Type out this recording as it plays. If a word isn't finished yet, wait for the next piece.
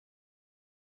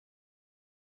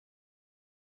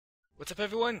What's up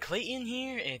everyone, Clayton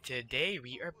here, and today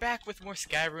we are back with more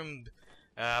Skyrim,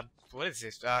 what is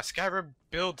this? Skyrim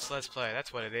Build Let's Play,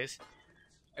 that's what it is.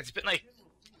 It's been like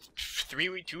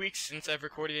 2 weeks since I've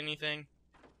recorded anything.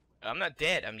 I'm not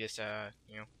dead, I'm just,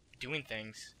 doing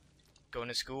things. Going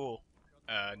to school,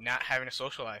 not having a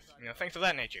social life, things of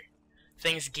that nature.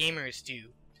 Things gamers do.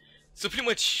 So pretty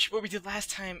much what we did last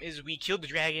time is we killed the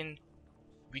dragon,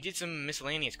 we did some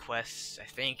miscellaneous quests, I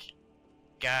think.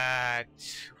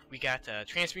 We got a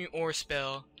transmute ore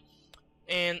spell,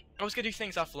 and I was gonna do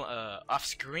things off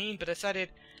screen, but I decided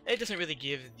it doesn't really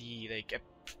give the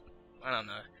I don't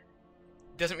know,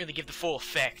 doesn't really give the full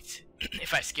effect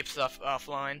if I skip stuff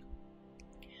offline.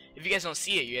 If you guys don't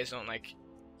see it, you guys don't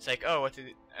it's like, oh,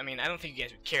 I mean, I don't think you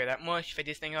guys would care that much if I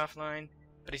did things offline,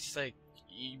 but it's just like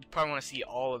you probably want to see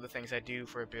all of the things I do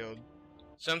for a build,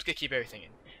 so I'm just gonna keep everything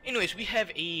in. Anyways, we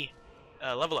have a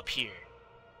level up here.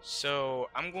 So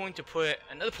I'm going to put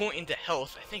another point into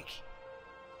health. I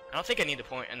don't think I need to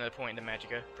put another point into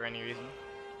magicka for any reason.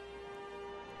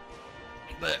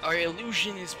 But our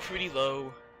illusion is pretty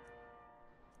low.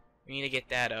 We need to get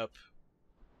that up.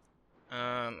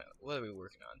 What are we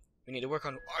working on? We need to work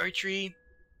on archery.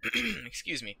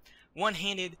 Excuse me.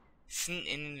 One-handed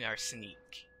in our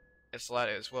sneak. That's a lot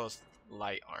as well as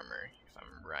light armor, if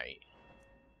I'm right.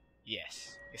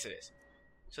 Yes it is.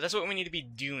 So that's what we need to be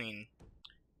doing.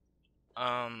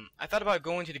 I thought about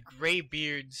going to the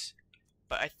Greybeards,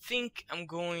 but I think I'm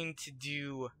going to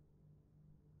do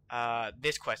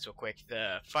this quest real quick,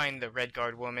 find the Red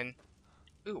Guard woman.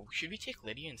 Ooh, should we take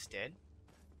Lydia instead?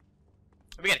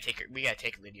 We gotta take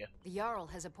Lydia. The Jarl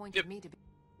has appointed me to be.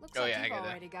 Looks oh like yeah, you've I got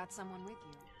already got someone with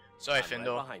you. Sorry, I'm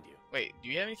Findle. right behind you. Wait, do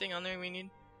you have anything on there we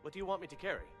need? What do you want me to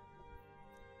carry?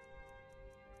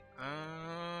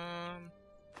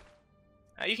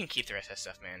 You can keep the rest of that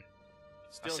stuff, man.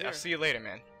 Still here. I'll see you later,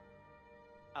 man.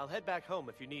 I'll head back home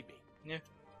if you need me. Yeah.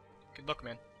 Good luck,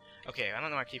 man. Okay, I don't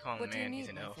know why I keep calling What him do you man. need, He's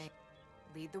an my elf. thing?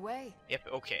 Lead the way. Yep.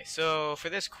 Okay. So for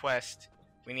this quest,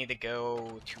 we need to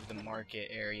go to the market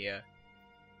area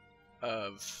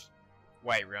of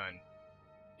Whiterun,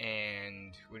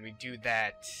 and when we do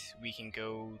that, we can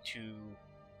go to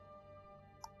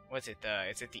what's it?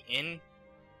 Is it the inn?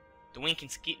 The Winking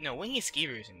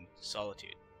Skeever's in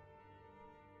Solitude.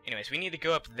 Anyways, we need to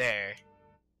go up there.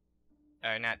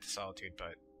 Not to Solitude,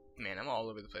 but man, I'm all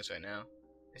over the place right now.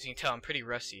 As you can tell, I'm pretty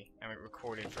rusty. I haven't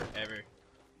recorded forever.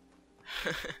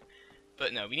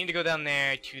 But no, we need to go down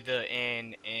there to the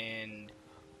inn and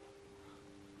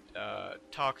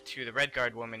talk to the Red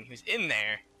Guard woman who's in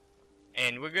there,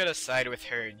 and we're gonna side with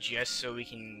her just so we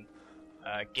can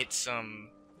get some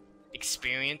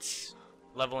experience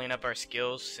leveling up our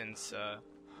skills, since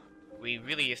we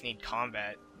really just need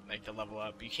combat to level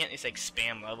up. You can't just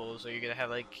spam levels, or you're gonna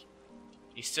have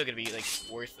you're still gonna be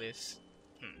worthless.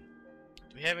 Do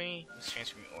we have any? Let's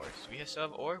transmute ores. Do we still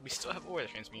have ore? We still have ore to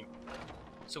transmute.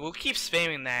 So we'll keep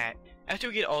spamming that. After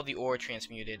we get all the ore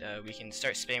transmuted, we can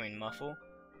start spamming muffle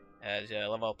to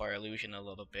level up our illusion a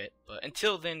little bit. But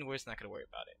until then, we're just not gonna worry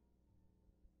about it.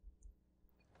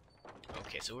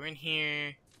 Okay, so we're in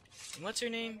here. And what's her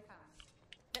name?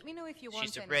 Let me know if you want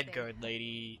She's the anything. Red Guard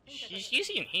lady. She's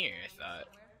in here, I thought.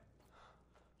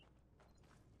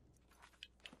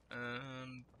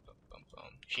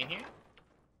 Is she in here?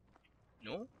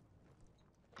 No?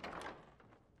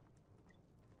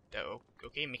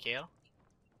 Okay, Mikhail.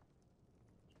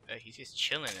 He's just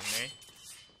chilling in there.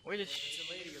 Where does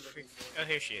she... Oh,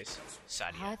 here she is.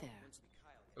 Sadia. Hi there.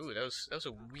 Ooh, that was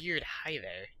a weird hi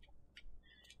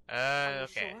there.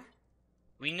 Okay. Sure?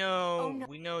 We know, Oh, no.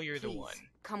 we know you're the Please, one.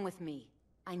 come with me.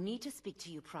 I need to speak to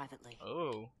you privately.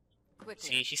 Oh. Quickly.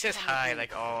 See, she says come hi with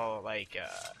me. all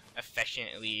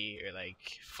affectionately or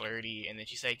flirty, and then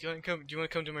she's like, "Do you want to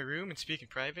come to my room and speak in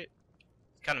private?"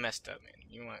 It's kind of messed up, man.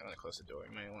 You might want to close the door.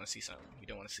 You might want to see something you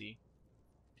don't want to see.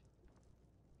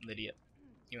 Lydia,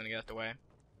 you want to get out the way?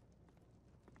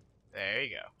 There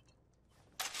you go.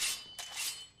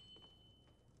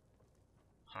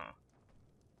 Huh.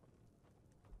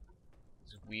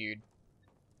 This is weird.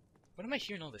 What am I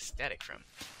hearing all this static from?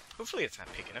 Hopefully it's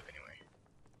not picking up anywhere.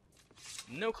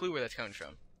 No clue where that's coming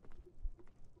from.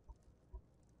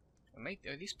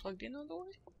 Are these plugged in all the way?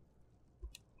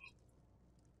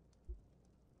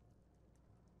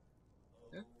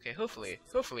 Okay, hopefully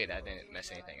that didn't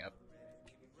mess anything up.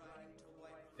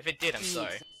 If it did, I'm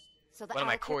sorry. So that One of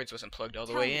my I can- cords wasn't plugged all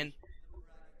the Tell way me. in.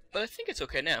 But I think it's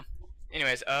okay now.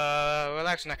 Anyways,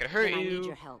 relax, I'm not gonna hurt Then I need you.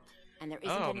 your help, and there isn't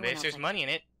Oh, anyone if else there's I- money in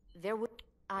it. There would.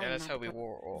 Yeah, that's how we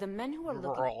roll. The men who are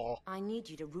Roll. looking. I need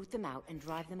you to root them out and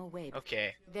drive them away.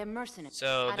 Okay. They're mercenaries.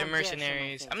 So I they're don't dare show my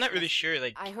mercenaries. face. I'm not really sure,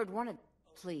 I heard one of.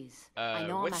 Please. I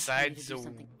know I'm what asking you to side's do the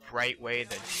something. right way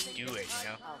to do it, you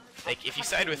know? Like, if you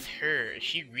side with her, is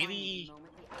she really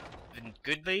the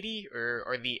good lady, or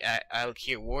are the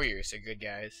Alakir warriors the good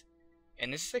guys?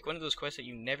 And this is like one of those quests that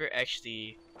you never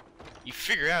actually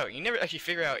figure out. You never actually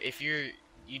figure out if you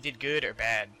did good or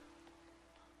bad.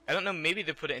 I don't know. Maybe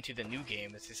they put it into the new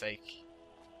game. It's just like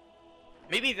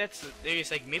maybe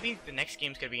maybe the next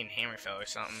game's gonna be in Hammerfell or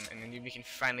something, and then we can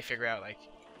finally figure out like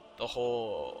the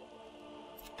whole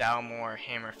Thalmor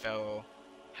Hammerfell.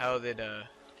 How did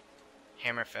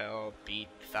Hammerfell beat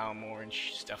Thalmor and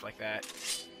stuff like that?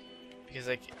 Because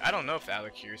like I don't know if the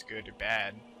Alakir is good or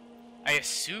bad. I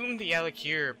assume the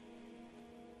Alakir.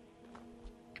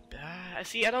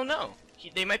 See, I don't know.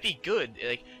 They might be good.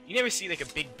 Like you never see like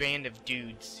a big band of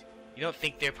dudes. You don't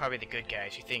think they're probably the good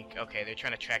guys. You think, okay, they're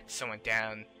trying to track someone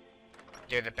down.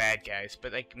 They're the bad guys.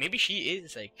 But like maybe she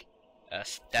is like a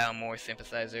Thalmor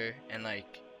sympathizer and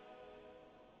like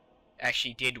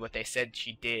actually did what they said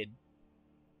she did.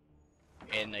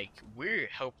 And like we're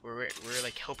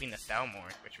like helping the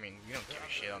Thalmor, which means we don't give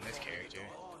a shit on this character.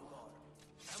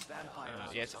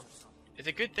 Yeah, it's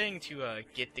a good thing to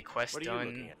get the quest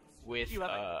done with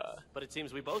but it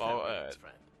seems we both have a best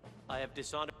friend. I have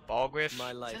dishonored Balgriff.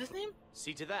 my life. Is that his name?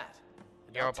 See to that.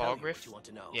 And Jarl I'll tell you Balgriff? what you want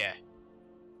to know. Yeah.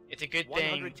 It's a good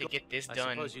thing to get this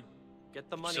done, Get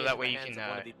the money so that way you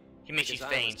can he makes you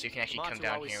feign, so you can actually come Matu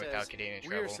down always here without says, getting in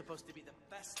 "We're trouble. supposed to be the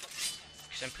best.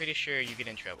 Because I'm pretty sure you get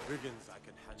in trouble.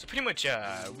 So pretty much,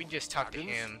 we just talked to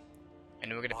him,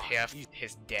 and we're gonna pay off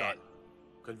his debt.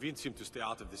 Convince him to stay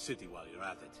out of the city while you're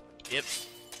at it. Yep.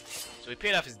 So we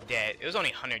paid off his debt. It was only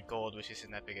 100 gold, which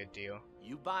isn't that big a deal.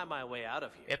 You buy my way out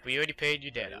of here. Yep, we already paid your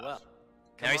debt Very off. well.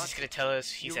 Now he's just gonna tell us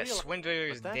he's at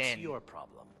Swindler's But that's Den. your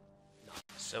problem.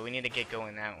 So we need to get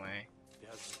going that way.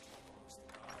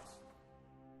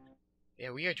 Yeah,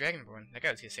 we are Dragonborn. That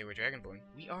guy was gonna say we're Dragonborn.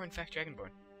 We are in fact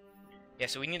Dragonborn. Yeah,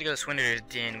 so we need to go to Swindler's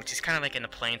Den, which is kind of like in the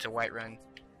plains of Whiterun.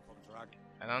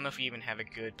 I don't know if we even have a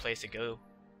good place to go.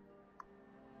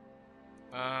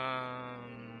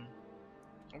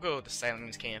 I'll go with the Silent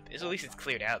Moon's camp. At least it's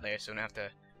cleared out there, so we don't have to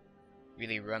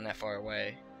really run that far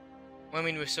away. Well, I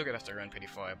mean, we're still gonna have to run pretty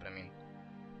far, but I mean,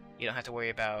 you don't have to worry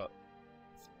about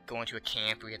going to a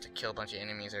camp where you have to kill a bunch of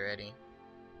enemies already.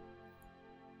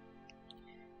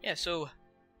 Yeah, so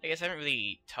I guess I haven't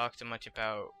really talked much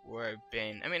about where I've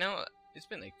been. I mean, it's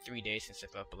been like 3 days since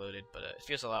I've uploaded, but it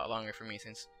feels a lot longer for me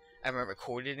since I haven't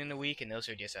recorded in a week, and those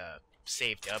are just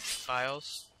saved up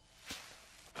files.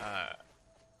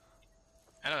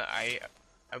 I don't know.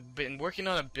 I've been working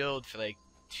on a build for like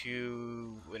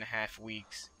 2.5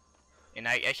 weeks, and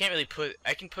I can't really put.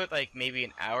 I can put like maybe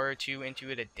an hour or two into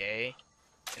it a day,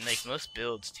 and like most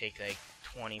builds take like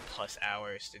 20+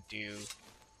 hours to do.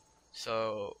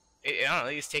 So I don't know.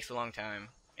 It just takes a long time,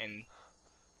 and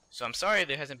so I'm sorry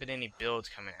there hasn't been any builds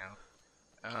coming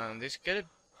out. There's gonna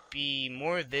be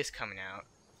more of this coming out.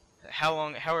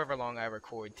 However long I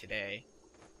record today.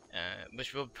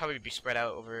 Which will probably be spread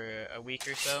out over a week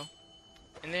or so.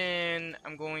 And then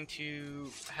I'm going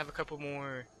to have a couple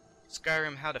more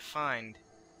Skyrim How to Find,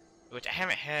 which I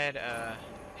haven't had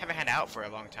out for a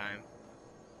long time.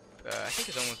 I think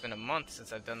it's almost been a month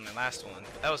since I've done my last one.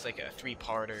 That was like a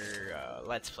 3-parter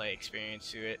Let's Play experience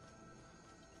to it.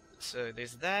 So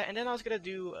there's that, and then I was gonna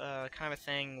do kind of a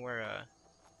thing where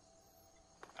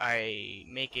I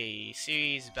make a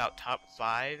series about top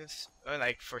 5s, or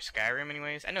like for Skyrim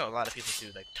anyways. I know a lot of people do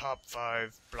like top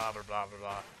 5 blah blah blah blah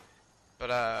blah.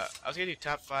 But I was gonna do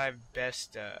top 5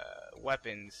 best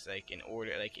weapons, like in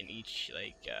order, like in each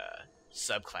like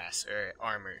subclass or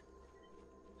armor.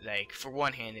 Like for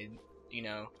one-handed, you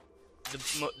know,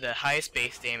 the highest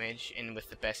base damage and with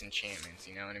the best enchantments,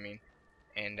 you know what I mean?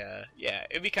 And yeah,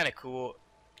 it'd be kind of cool.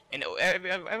 And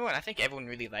everyone, I think everyone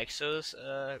really likes those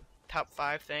top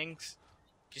 5 things,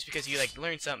 just because you like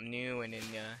learn something new, and then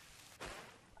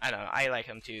I don't know, I like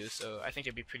them too, so I think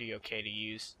it'd be pretty okay to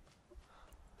use.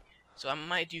 So I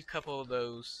might do a couple of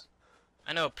those.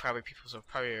 I know probably people have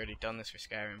probably already done this for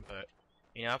Skyrim, but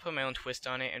you know, I'll put my own twist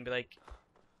on it and be like,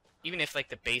 even if like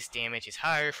the base damage is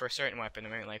higher for a certain weapon,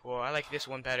 I'm like, well, I like this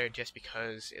one better just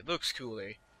because it looks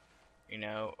cooler, you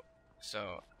know.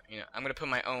 So you know, I'm gonna put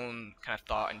my own kind of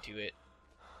thought into it,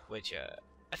 which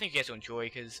I think you guys will enjoy,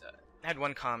 because I had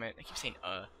one comment. I keep saying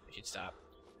I should stop.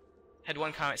 Had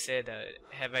one comment said,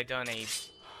 have I done a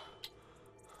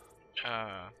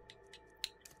I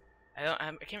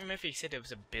can't remember if he said it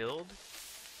was a build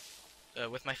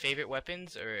with my favorite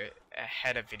weapons, or I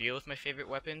had a video with my favorite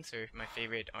weapons or my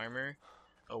favorite armor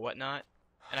or whatnot.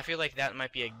 And I feel like that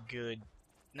might be a good,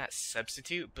 not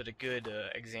substitute, but a good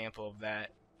example of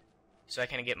that. So I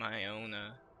kind of get my own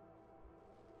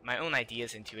my own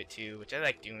ideas into it too, which I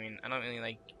like doing. I don't really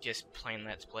like just playing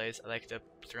Let's Plays. I like to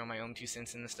throw my own 2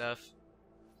 cents into stuff.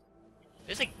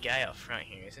 There's a guy out front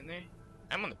here, isn't there?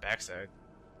 I'm on the backside.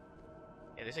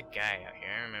 Yeah, there's a guy out here,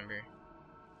 I remember.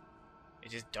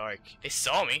 It's just dark. They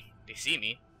saw me. They see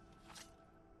me.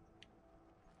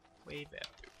 Wave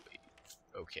after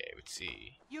wave. Okay, let's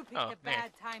see. You picked a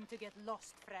bad time to get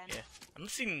lost, friend. Yeah, I'm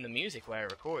listening to the music while I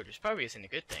record, which probably isn't a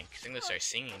good thing, because I'm gonna start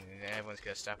singing and then everyone's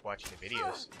gonna stop watching the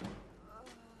videos.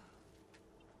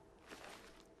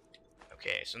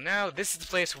 Okay, so now this is the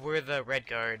place where the Red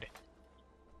Guard,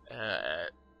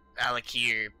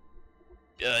 Alakir,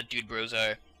 dude bros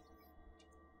are.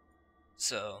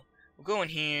 So, we'll go in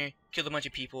here, kill a bunch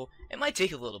of people. It might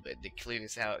take a little bit to clear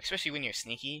this out, especially when you're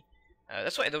sneaky.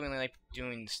 That's why I don't really like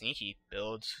doing sneaky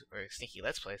builds or sneaky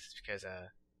Let's Plays, because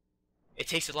it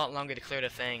takes a lot longer to clear the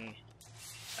thing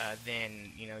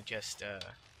than, you know, just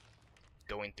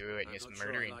going through it and just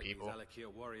murdering people.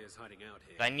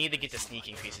 But I need to get the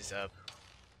sneaking pieces up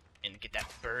and get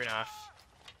that burn off.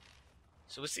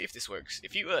 So let's see if this works.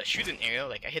 If you shoot an arrow,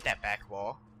 like I hit that back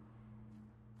wall,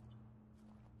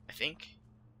 I think.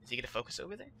 Is he gonna focus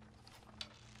over there?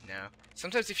 No.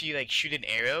 Sometimes if you like shoot an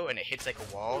arrow and it hits like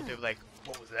a wall, they're like,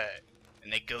 "What was that?"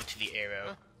 And they go to the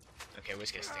arrow. Okay, we're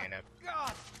just gonna stand up.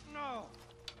 God, no.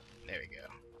 There we go.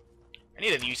 I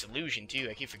need to use illusion too.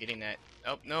 I keep forgetting that.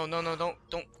 Oh no,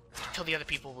 don't tell the other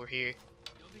people we're here.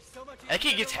 I think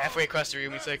he gets halfway across the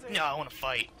room. He's like, "No, I want to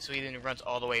fight." So he then runs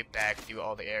all the way back through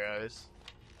all the arrows.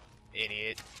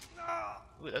 Idiot.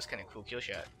 Ooh, that was kind of a cool kill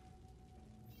shot.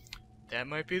 That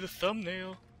might be the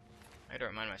thumbnail. I gotta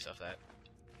remind myself that.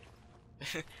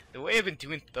 The way I've been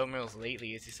doing thumbnails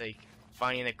lately is just like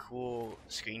finding a cool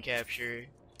screen capture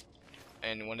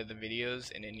in one of the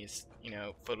videos and then just, you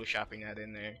know, photoshopping that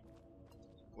in there.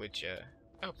 Which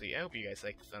I hope you guys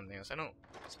like the thumbnails. I don't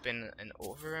spend an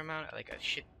over amount, like a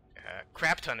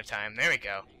crap ton of time. There we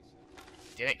go.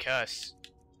 Didn't cuss.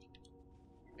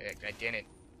 I didn't.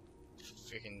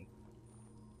 Freaking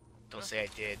don't say I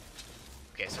did.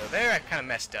 Okay, so there I kind of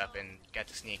messed up and got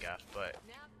the sneak off, but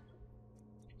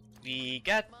we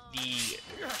got the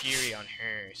fury on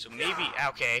her, so maybe,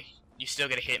 okay, you still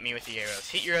gotta hit me with the arrows.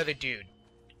 Hit your other dude.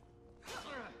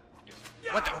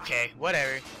 What the, okay,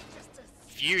 whatever.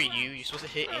 Fury you're supposed to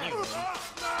hit anyone.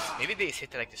 Maybe they just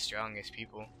hit like the strongest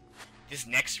people. This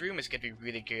next room is gonna be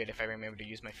really good if I remember to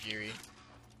use my fury.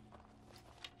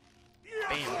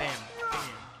 Bam, bam, bam.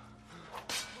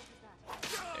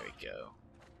 There we go.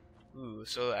 Ooh,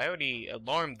 so I already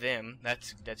alarmed them.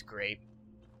 That's great.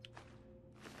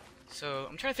 So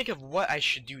I'm trying to think of what I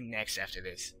should do next after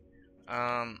this.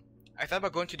 I thought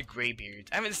about going to the Greybeards.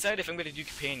 I haven't decided if I'm gonna do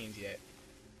companions yet.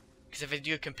 Because if I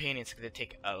do a companion, it's gonna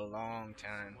take a long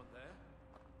time.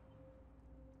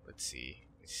 Let's see.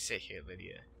 Let's sit here,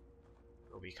 Lydia.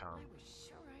 We'll be calm. I was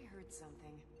sure I heard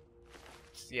something.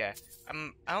 Yeah,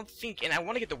 I don't think, and I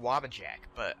want to get the Wabbajack,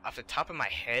 but off the top of my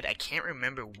head, I can't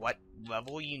remember what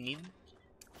level you need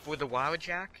for the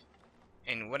Wabbajack.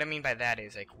 And what I mean by that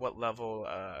is, like, what level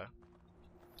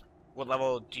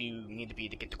do you need to be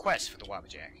to get the quest for the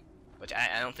Wabbajack? Which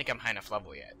I don't think I'm high enough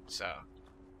level yet, so.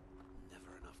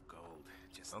 Never enough gold.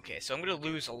 Just okay, so I'm gonna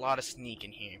lose a lot of sneak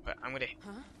in here, but I'm gonna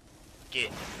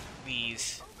get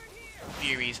these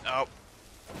Furies. Oh,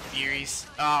 Furies.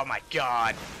 Oh my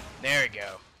god. There we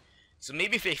go. So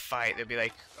maybe if they fight, they'll be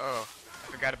like, oh,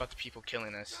 I forgot about the people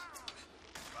killing us.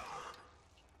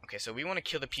 Okay, so we want to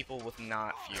kill the people with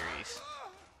not Furies.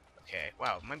 Okay,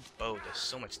 wow, my bow does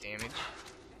so much damage.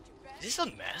 Is this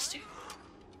unmastered?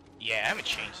 Yeah, I haven't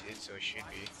changed it, so it should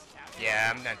be.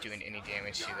 Yeah, I'm not doing any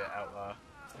damage to the outlaw.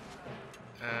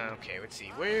 Okay, let's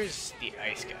see. Where's the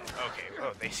ice guy? Okay,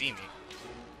 oh, they see me.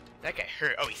 That guy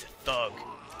hurt. Oh, he's a thug.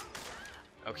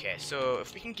 Okay, so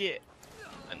if we can get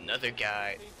another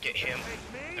guy, get him.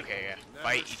 Okay, yeah,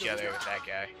 fight each other with that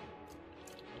guy.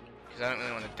 Because I don't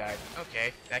really want to die.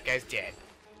 Okay, that guy's dead.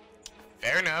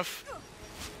 Fair enough.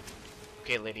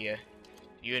 Okay, Lydia.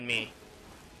 You and me.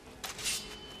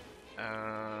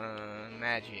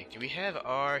 Magic. Do we have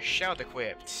our shout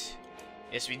equipped?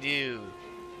 Yes, we do.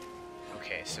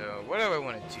 Okay, so what do I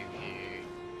want to do here?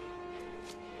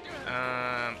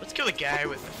 Let's kill the guy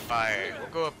with the fire. We'll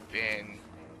go up in.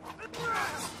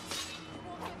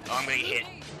 Oh, I'm gonna get hit.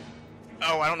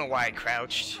 Oh, I don't know why I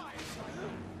crouched.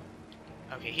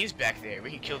 Okay, he's back there. We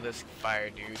can kill this fire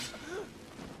dude.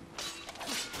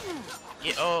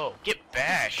 Get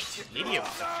bashed. Lydia was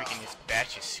freaking just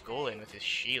bashed his skull in with his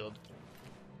shield.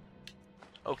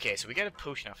 Okay, so we got a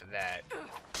potion off of that.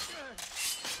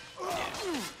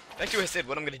 Yeah. Back to what I said,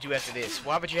 what I'm gonna do after this.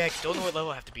 Wabbajack, don't know what level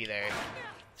I have to be there.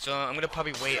 So I'm gonna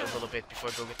probably wait a little bit before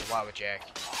I go get the Wawa Jack.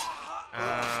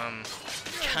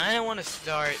 Kind of want to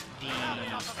start the.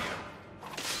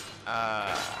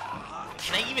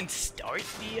 Can I even start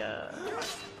the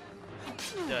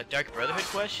Dark Brotherhood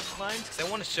quest lines? Because I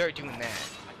want to start doing that.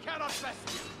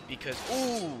 Because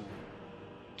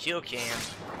kill cam.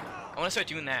 I want to start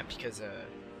doing that because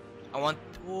I want.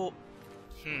 Well,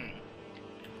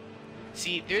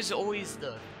 See, there's always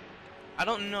the. I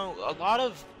don't know. A lot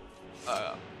of.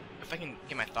 If I can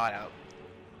get my thought out.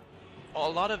 A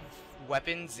lot of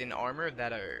weapons and armor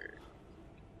that are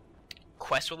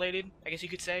quest related, I guess you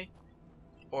could say,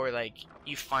 or like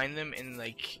you find them in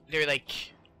like they're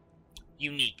like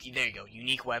unique. There you go,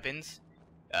 unique weapons,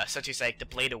 such as like the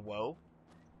Blade of Woe.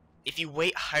 If you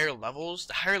wait higher levels,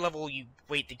 the higher level you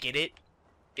wait to get it,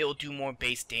 it'll do more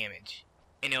base damage,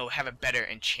 and it'll have a better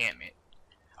enchantment.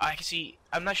 I can see.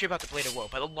 I'm not sure about the Blade of Woe,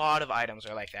 but a lot of items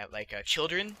are like that. Like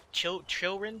children, not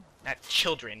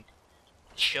children.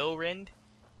 Chilrind.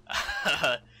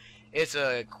 It's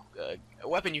a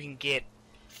weapon you can get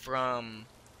from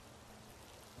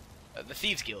the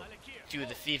Thieves Guild through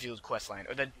the Thieves Guild questline,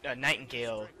 or the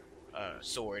Nightingale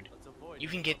sword. You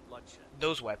can get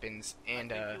those weapons,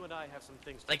 and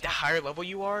like the higher level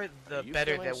you are, the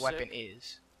better that weapon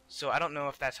is. So I don't know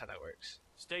if that's how that works.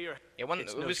 Yeah, we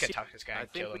just gotta talk to this guy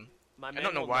and kill him. I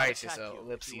don't know why it's just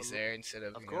ellipses there instead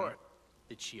of. Of course.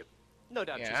 Did she? No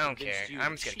doubt. Yeah, I don't care.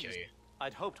 I'm just gonna kill you.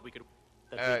 I'd hoped we could.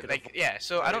 Like, yeah,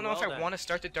 so I don't know if I want to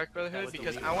start the Dark Brotherhood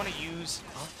because I want to use.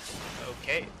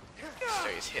 Okay. So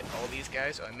I just hit all these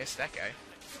guys. Oh, I missed that guy.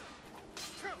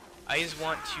 I just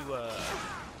want to. I'm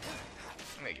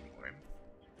gonna give me more.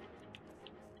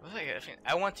 What was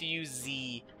I want to use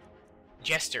the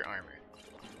Jester armor.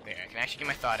 There, I can actually get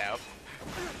my thought out.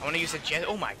 I want to use the Jester.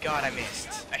 Oh my god, I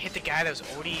missed. I hit the guy that was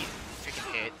already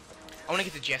freaking hit. I want to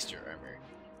get the Jester armor.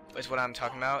 Is what I'm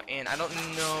talking about, and I don't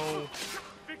know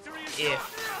if.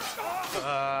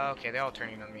 Okay, they're all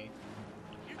turning on me.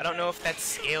 I don't know if that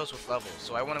scales with levels,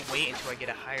 so I want to wait until I get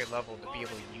a higher level to be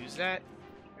able to use that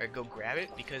or go grab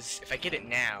it. Because if I get it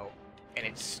now and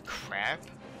it's crap.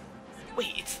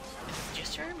 Wait, it's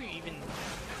Jester armor even.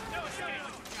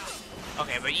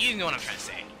 Okay, but you know what I'm trying to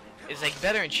say. It's like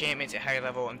better enchantments at higher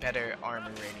level and better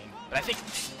armor rating. But I think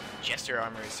Jester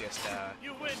armor is just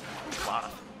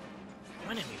cloth.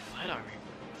 Why didn't we light armor?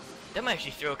 That might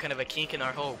actually throw kind of a kink in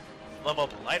our whole level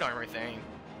up light armor thing.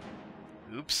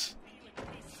 Oops.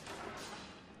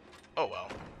 Oh well.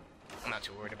 I'm not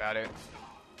too worried about it.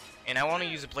 And I want to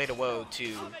use a Blade of Woe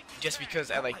too, just because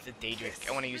I like the Daedric.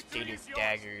 I want to use Daedric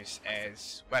daggers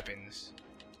as weapons.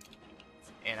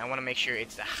 And I want to make sure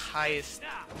it's the highest,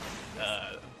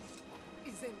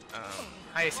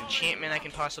 highest enchantment I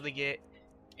can possibly get,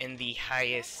 and the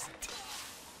highest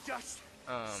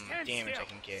damage I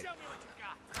can get,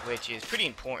 which is pretty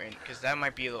important because that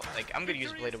might be like I'm gonna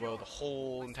use Blade of Woe the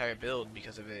whole entire build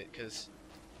because of it, because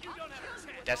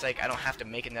that's like I don't have to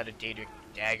make another Daedric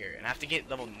dagger, and I have to get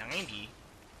level 90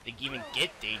 to even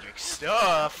get Daedric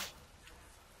stuff.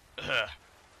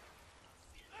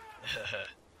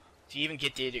 To even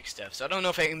get Daedric stuff. So I don't know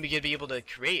if I'm gonna be able to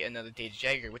create another Daedric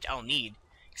dagger, which I'll need,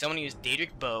 because I'm gonna use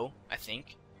Daedric bow, I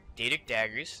think, Daedric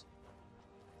daggers,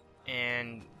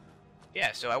 and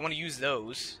yeah, so I want to use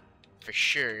those for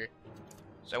sure.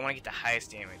 So I want to get the highest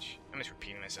damage. I'm just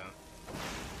repeating myself.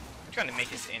 I'm trying to make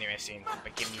this interesting by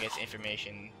giving you guys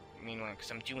information. Meanwhile, because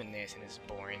I'm doing this and it's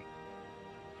boring.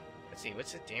 Let's see,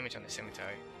 what's the damage on the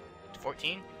scimitar?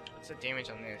 14? What's the damage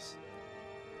on this?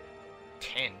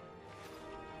 10.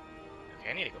 Okay,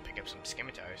 I need to go pick up some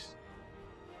scimitars.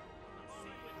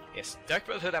 Yes, Dark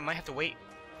Brotherhood I might have to wait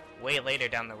way later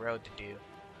down the road to do.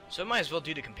 So I might as well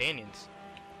do the companions.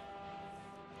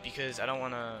 Because I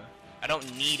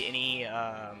don't need any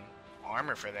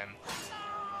armor for them.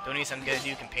 The only reason I'm gonna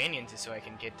do companions is so I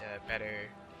can get better.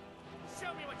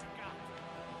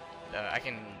 I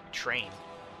can train.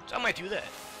 So I might do that.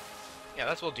 Yeah,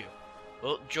 that's what we'll do.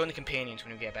 We'll join the companions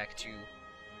when we get back to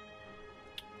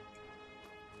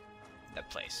that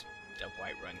place, the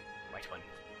white one.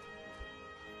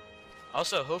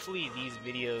 Also, hopefully these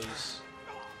videos.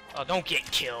 Oh, don't get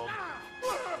killed.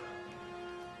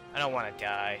 I don't want to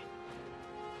die.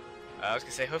 I was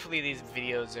gonna say, hopefully these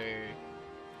videos are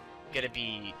gonna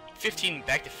be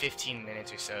back to 15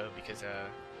 minutes or so, because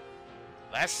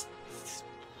last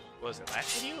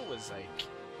video was like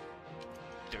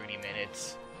 30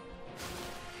 minutes.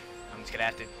 I'm just gonna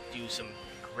have to do some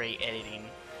great editing,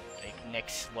 like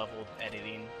next level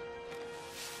editing.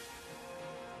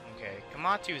 Okay,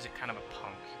 Kamatu is a kind of a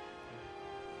punk.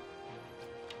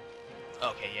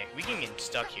 Okay, yeah, we can get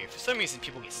stuck here. For some reason,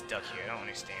 people get stuck here. I don't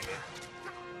understand it.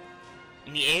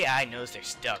 And the AI knows they're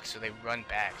stuck, so they run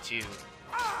back too.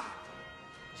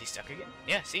 Is he stuck again?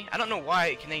 Yeah, see? I don't know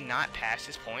why. Can they not pass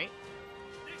this point?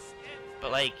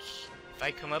 But like, if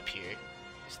I come up here,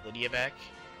 is Lydia back?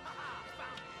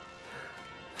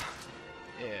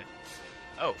 Yeah.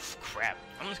 Oh, crap.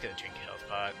 I'm just gonna drink a health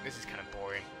pot. This is kind of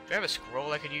boring. Do I have a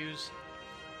scroll I could use?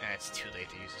 Nah, it's too late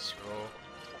to use a scroll.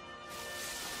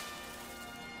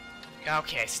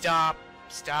 Okay, stop.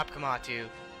 Stop, Kamatu.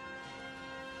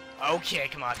 Okay,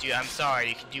 Kamatu, I'm sorry.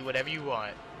 You can do whatever you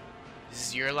want. This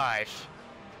is your life.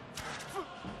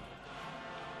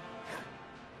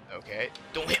 Okay,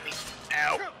 don't hit me.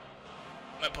 Ow.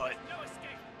 My butt.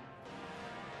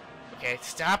 Okay,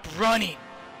 stop running.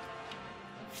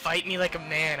 Fight me like a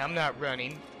man. I'm not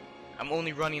running. I'm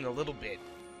only running a little bit.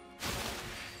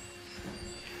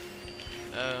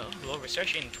 Well,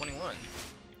 researching 21.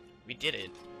 We did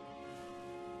it.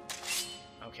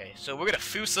 Okay, so we're gonna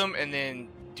foos him and then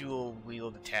dual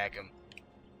wield attack him.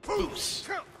 Foos.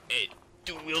 Hey,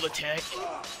 dual wield attack.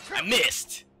 I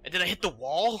missed. Did I hit the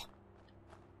wall?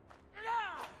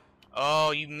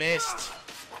 Oh, you missed.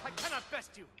 I cannot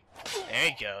best you. There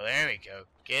we go. There we go.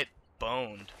 Get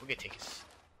boned. We're gonna take his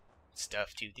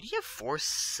stuff too. Did he have 4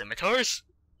 scimitars?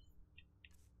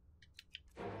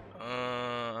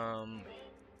 I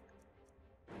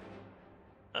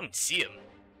don't see him.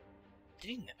 Did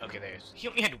he? Okay, there's. He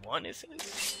only had 1. Is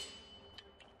it?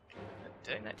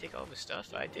 Did I not take all of his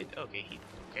stuff? I did. Okay,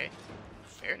 okay.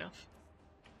 Fair enough.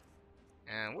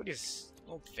 And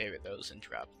we'll favorite those and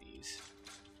drop these.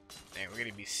 Man, we're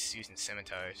gonna be using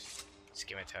scimitars,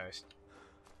 scimitars.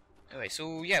 Anyway,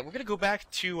 so yeah, we're gonna go back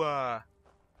to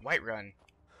Whiterun,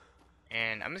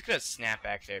 and I'm just gonna snap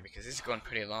back there because this is going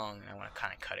pretty long, and I want to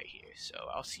kind of cut it here. So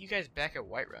I'll see you guys back at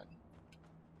Whiterun.